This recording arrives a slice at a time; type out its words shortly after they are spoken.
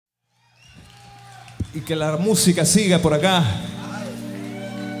y que la música siga por acá.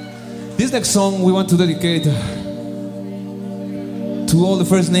 This next song we want to dedicate to all the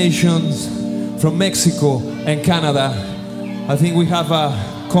First Nations from Mexico and Canada. I think we have a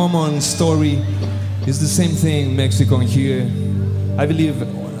common story. It's the same thing, Mexico and here. I believe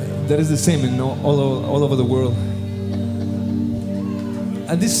that is the same in all over the world.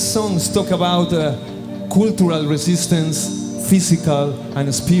 And these songs talk about cultural resistance, physical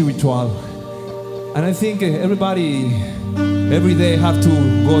and spiritual. And I think everybody, every day have to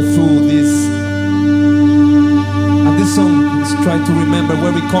go through this. And this song is trying to remember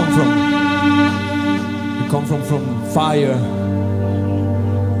where we come from. We come from fire,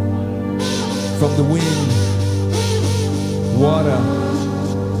 from the wind, water,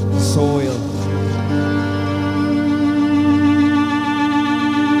 soil.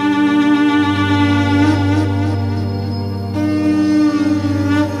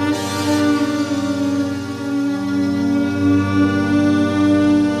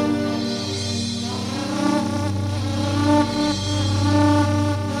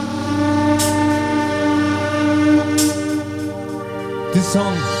 This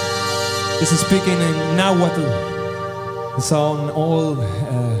song is speaking in Nahuatl. It's an old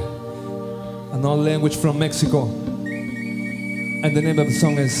language from Mexico. And the name of the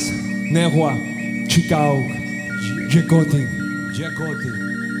song is Nehua Chicao Jecote. Jecote,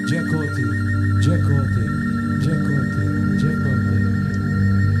 Jecote, Jecote, Jecote, Jecote.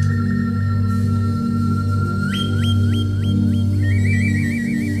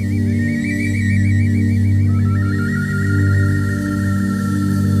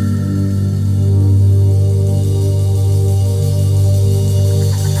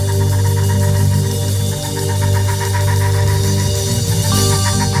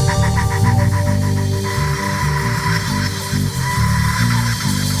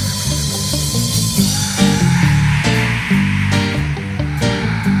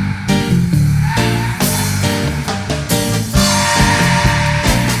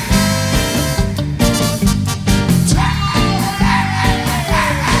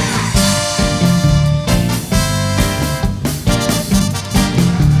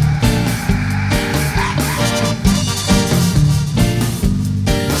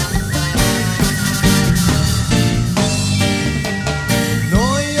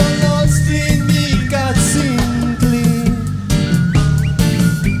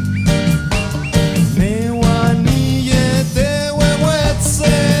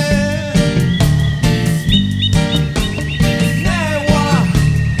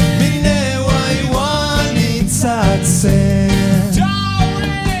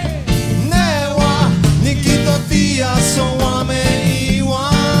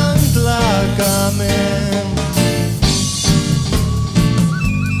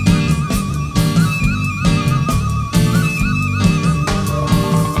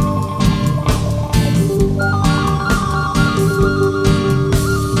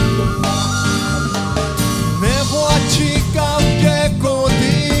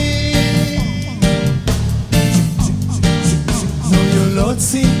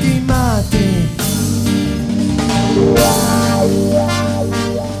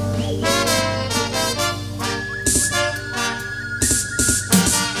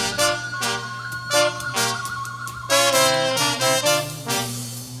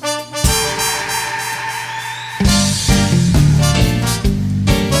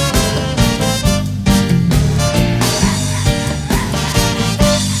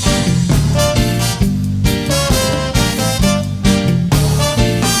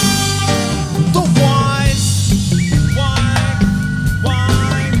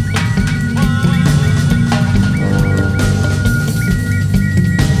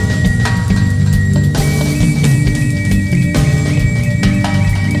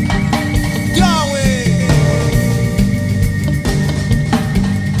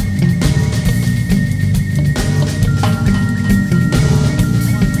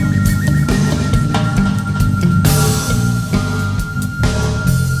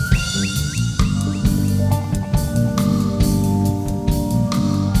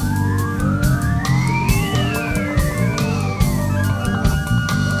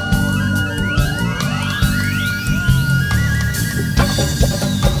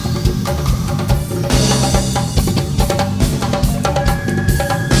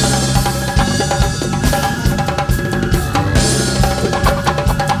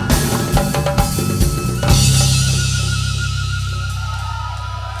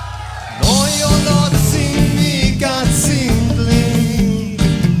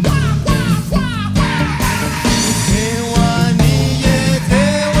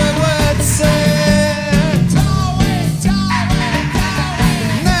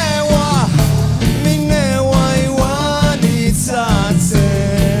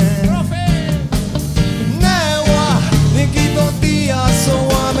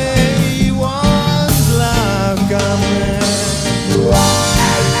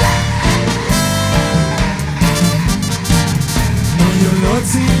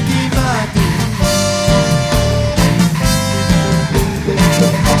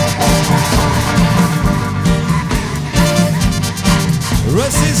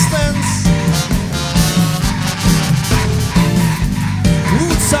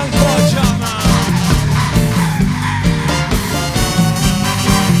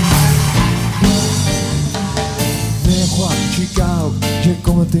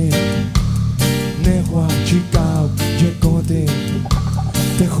 jekote Nehua chikao jekote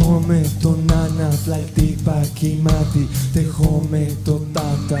Tejome to nana tlaltik pa kimati Tejome to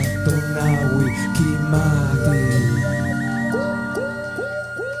tata to nawi kimati